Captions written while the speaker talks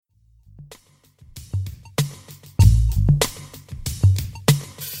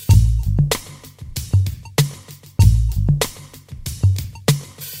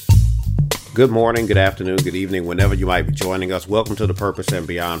Good morning, good afternoon, good evening, whenever you might be joining us. Welcome to the Purpose and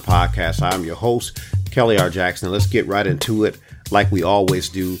Beyond podcast. I'm your host, Kelly R. Jackson. Let's get right into it like we always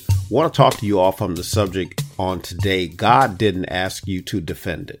do. I want to talk to you all from the subject on today. God didn't ask you to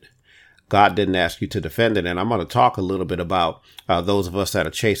defend it. God didn't ask you to defend it. And I'm going to talk a little bit about those of us that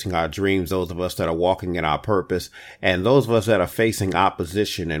are chasing our dreams, those of us that are walking in our purpose, and those of us that are facing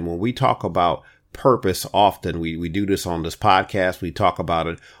opposition. And when we talk about purpose, often we do this on this podcast. We talk about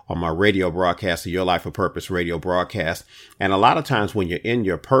it on my radio broadcast, the Your Life of Purpose radio broadcast. And a lot of times when you're in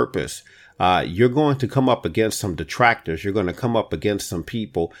your purpose, you're going to come up against some detractors. You're going to come up against some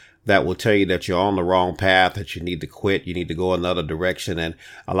people that will tell you that you're on the wrong path, that you need to quit, you need to go another direction. And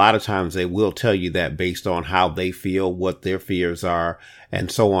a lot of times they will tell you that based on how they feel, what their fears are, and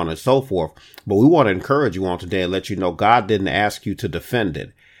so on and so forth. But we want to encourage you on today and let you know God didn't ask you to defend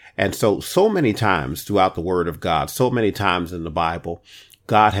it. And so many times throughout the Word of God, so many times in the Bible,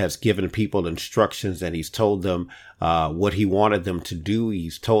 God has given people instructions and He's told them what He wanted them to do.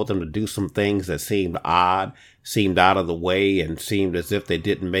 He's told them to do some things that seemed odd, seemed out of the way, and seemed as if they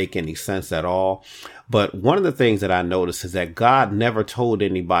didn't make any sense at all. But one of the things that I noticed is that God never told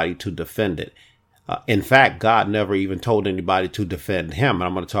anybody to defend it. In fact, God never even told anybody to defend Him. And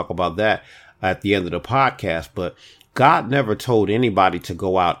I'm going to talk about that at the end of the podcast. But God never told anybody to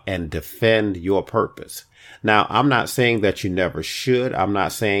go out and defend your purpose. Now, I'm not saying that you never should. I'm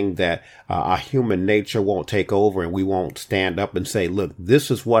not saying that our human nature won't take over and we won't stand up and say, look, this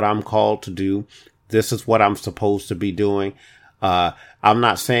is what I'm called to do. This is what I'm supposed to be doing. I'm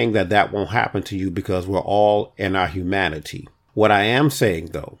not saying that that won't happen to you because we're all in our humanity. What I am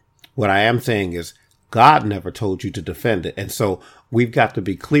saying, though, is God never told you to defend it. And so we've got to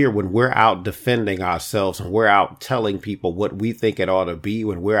be clear when we're out defending ourselves and we're out telling people what we think it ought to be,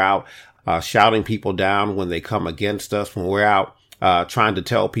 when we're out shouting people down when they come against us, when we're out trying to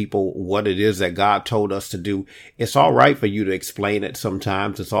tell people what it is that God told us to do. It's all right for you to explain it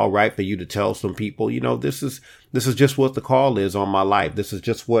sometimes. It's all right for you to tell some people, you know, this is just what the call is on my life. This is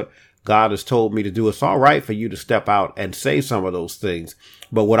just what God has told me to do. It's all right for you to step out and say some of those things.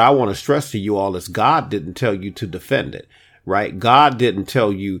 But what I want to stress to you all is God didn't tell you to defend it, right? God didn't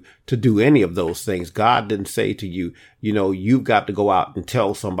tell you to do any of those things. God didn't say to you, you know, you've got to go out and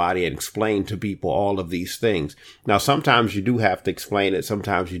tell somebody and explain to people all of these things. Now, sometimes you do have to explain it.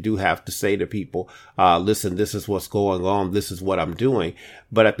 Sometimes you do have to say to people, listen, this is what's going on. This is what I'm doing.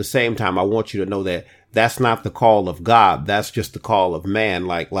 But at the same time, I want you to know that that's not the call of God. That's just the call of man.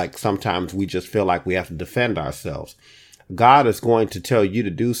 Like sometimes we just feel like we have to defend ourselves. God is going to tell you to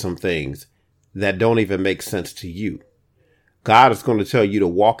do some things that don't even make sense to you. God is going to tell you to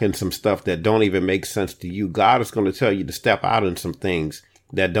walk in some stuff that don't even make sense to you. God is going to tell you to step out in some things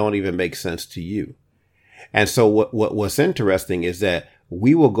that don't even make sense to you. And so what's interesting is that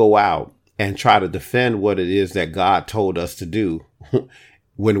we will go out and try to defend what it is that God told us to do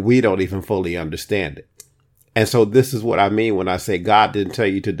when we don't even fully understand it. And so this is what I mean when I say God didn't tell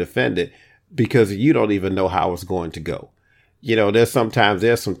you to defend it, because you don't even know how it's going to go. You know, there's some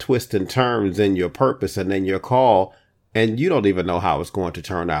twists and turns in your purpose and in your call, and you don't even know how it's going to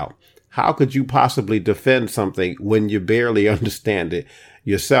turn out. How could you possibly defend something when you barely understand it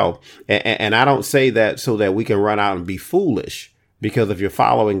yourself? And I don't say that so that we can run out and be foolish, because if you're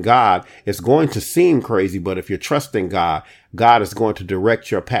following God, it's going to seem crazy. But if you're trusting God, God is going to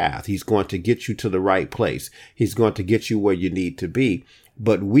direct your path. He's going to get you to the right place. He's going to get you where you need to be.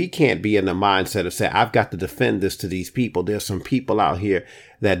 But we can't be in the mindset of saying, I've got to defend this to these people. There's some people out here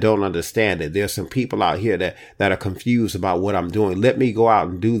that don't understand it. There's some people out here that are confused about what I'm doing. Let me go out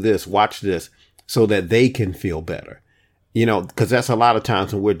and do this, watch this, so that they can feel better. You know, because that's a lot of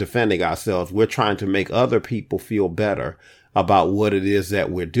times when we're defending ourselves, we're trying to make other people feel better about what it is that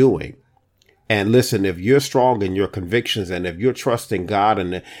we're doing. And listen, if you're strong in your convictions and if you're trusting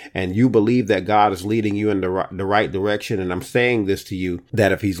God and you believe that God is leading you in the right direction, and I'm saying this to you,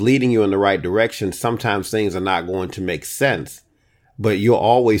 that if He's leading you in the right direction, sometimes things are not going to make sense, but you'll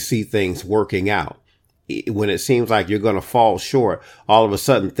always see things working out. When it seems like you're going to fall short, all of a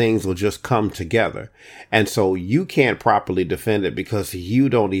sudden things will just come together. And so you can't properly defend it because you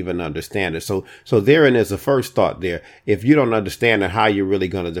don't even understand it. So therein is the first thought there. If you don't understand it, how you're really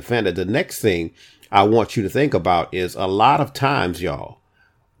going to defend it. The next thing I want you to think about is a lot of times, y'all,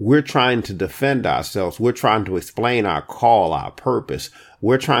 we're trying to defend ourselves. We're trying to explain our call, our purpose.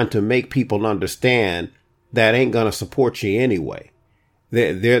 We're trying to make people understand that ain't going to support you anyway.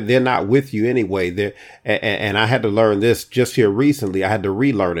 They're not with you anyway. And I had to learn this just here recently. I had to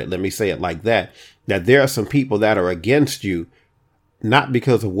relearn it. Let me say it like that there are some people that are against you, not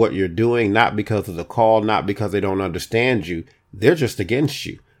because of what you're doing, not because of the call, not because they don't understand you. They're just against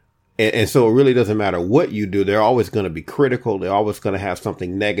you. And so it really doesn't matter what you do. They're always going to be critical. They're always going to have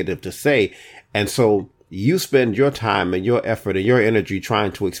something negative to say. And so you spend your time and your effort and your energy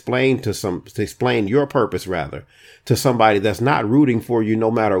trying to explain your purpose rather to somebody that's not rooting for you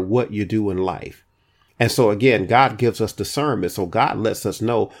no matter what you do in life. And so again, God gives us discernment. So God lets us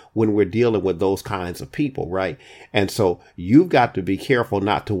know when we're dealing with those kinds of people, right? And so you've got to be careful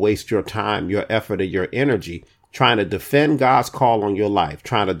not to waste your time, your effort, and your energy trying to defend God's call on your life,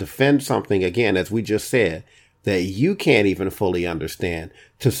 trying to defend something, again, as we just said, that you can't even fully understand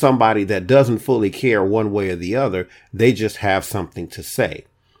to somebody that doesn't fully care one way or the other. They just have something to say.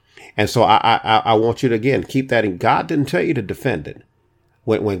 And so I want you to, again, keep that in. God didn't tell you to defend it.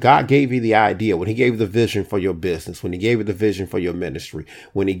 When God gave you the idea, when he gave you the vision for your business, when he gave you the vision for your ministry,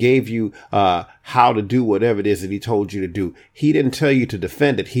 when he gave you how to do whatever it is that he told you to do, he didn't tell you to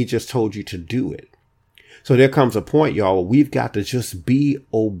defend it. He just told you to do it. So there comes a point, y'all, where we've got to just be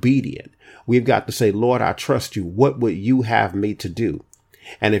obedient. We've got to say, Lord, I trust you. What would you have me to do?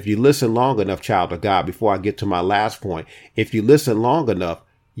 And if you listen long enough, child of God, before I get to my last point, if you listen long enough,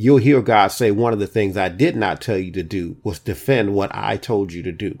 you'll hear God say, one of the things I did not tell you to do was defend what I told you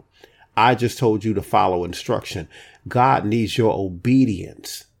to do. I just told you to follow instruction. God needs your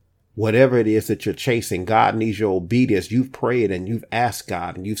obedience. Whatever it is that you're chasing, God needs your obedience. You've prayed and you've asked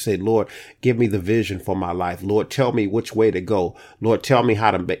God and you've said, Lord, give me the vision for my life. Lord, tell me which way to go. Lord, tell me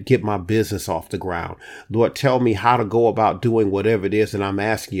how to get my business off the ground. Lord, tell me how to go about doing whatever it is that I'm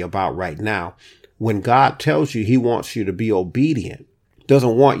asking you about right now. When God tells you he wants you to be obedient,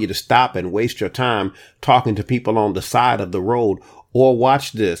 doesn't want you to stop and waste your time talking to people on the side of the road, or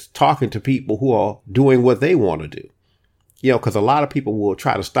watch this, talking to people who are doing what they want to do. You know, because a lot of people will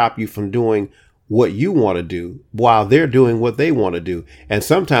try to stop you from doing what you want to do while they're doing what they want to do. And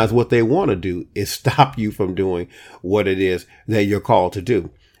sometimes what they want to do is stop you from doing what it is that you're called to do.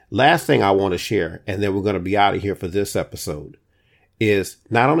 Last thing I want to share, and then we're going to be out of here for this episode, is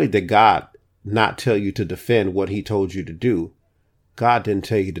not only did God not tell you to defend what he told you to do, God didn't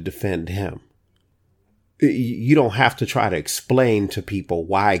tell you to defend him. You don't have to try to explain to people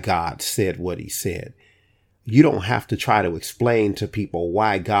why God said what he said. You don't have to try to explain to people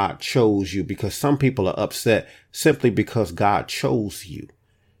why God chose you, because some people are upset simply because God chose you.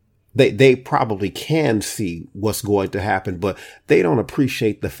 They probably can see what's going to happen, but they don't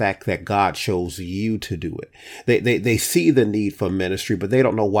appreciate the fact that God chose you to do it. They see the need for ministry, but they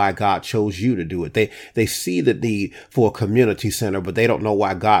don't know why God chose you to do it. They see the need for a community center, but they don't know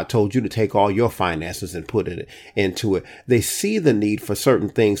why God told you to take all your finances and put it into it. They see the need for certain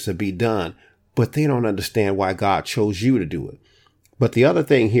things to be done, but they don't understand why God chose you to do it. But the other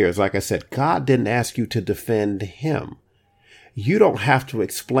thing here is, like I said, God didn't ask you to defend him. You don't have to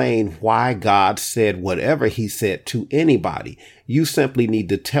explain why God said whatever he said to anybody. You simply need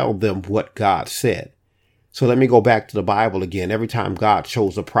to tell them what God said. So let me go back to the Bible again. Every time God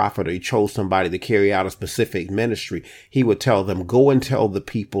chose a prophet or he chose somebody to carry out a specific ministry, he would tell them, go and tell the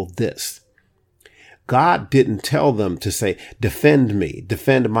people this. God didn't tell them to say, defend me,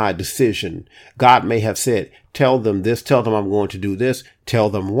 defend my decision. God may have said, tell them this, tell them I'm going to do this, tell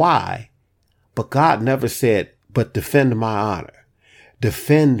them why. But God never said, but defend my honor,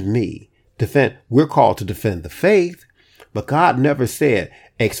 defend me, defend. We're called to defend the faith, but God never said,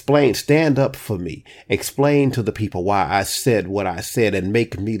 explain, stand up for me, explain to the people why I said what I said and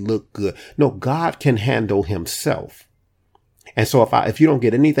make me look good. No, God can handle himself. And so if you don't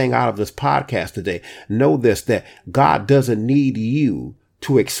get anything out of this podcast today, know this, that God doesn't need you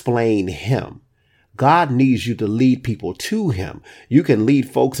to explain him. God needs you to lead people to him. You can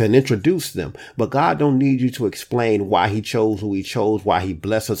lead folks and introduce them, but God don't need you to explain why he chose who he chose, why he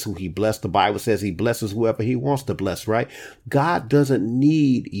blesses who he blessed. The Bible says he blesses whoever he wants to bless, right? God doesn't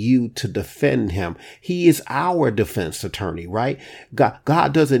need you to defend him. He is our defense attorney, right?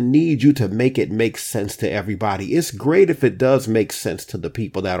 God doesn't need you to make it make sense to everybody. It's great if it does make sense to the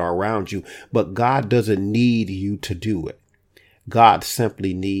people that are around you, but God doesn't need you to do it. God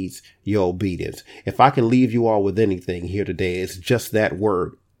simply needs your obedience. If I can leave you all with anything here today, it's just that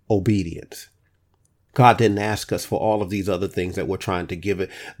word, obedience. God didn't ask us for all of these other things that we're trying to give it.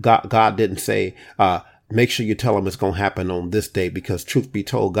 God didn't say, make sure you tell them it's going to happen on this day, because truth be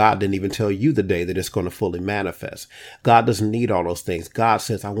told, God didn't even tell you the day that it's going to fully manifest. God doesn't need all those things. God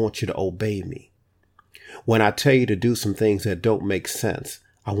says, I want you to obey me. When I tell you to do some things that don't make sense,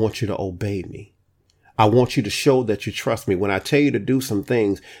 I want you to obey me. I want you to show that you trust me. When I tell you to do some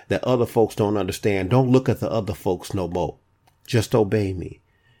things that other folks don't understand, don't look at the other folks no more. Just obey me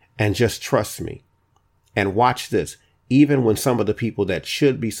and just trust me. And watch this. Even when some of the people that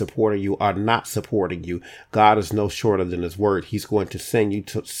should be supporting you are not supporting you, God is no shorter than his word. He's going to send you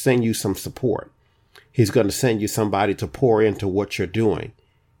some support. He's going to send you somebody to pour into what you're doing.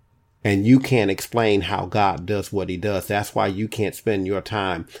 And you can't explain how God does what he does. That's why you can't spend your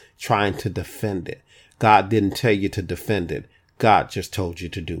time trying to defend it. God didn't tell you to defend it. God just told you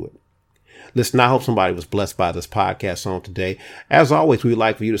to do it. Listen, I hope somebody was blessed by this podcast on today. As always, we'd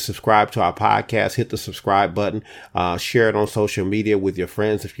like for you to subscribe to our podcast, hit the subscribe button, share it on social media with your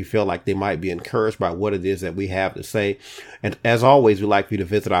friends if you feel like they might be encouraged by what it is that we have to say. And as always, we'd like for you to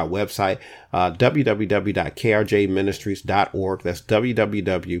visit our website, www.krjministries.org. That's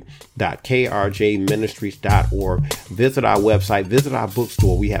www.krjministries.org. Visit our website, visit our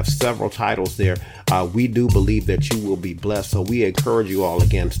bookstore. We have several titles there. We do believe that you will be blessed. So we encourage you all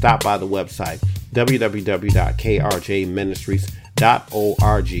again, stop by the website,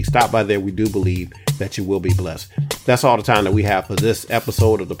 www.krjministries.org. Stop by there. We do believe that you will be blessed. That's all the time that we have for this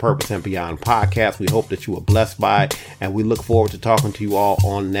episode of the Purpose and Beyond podcast. We hope that you were blessed by it, and we look forward to talking to you all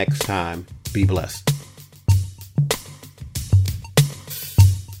on next time. Be blessed.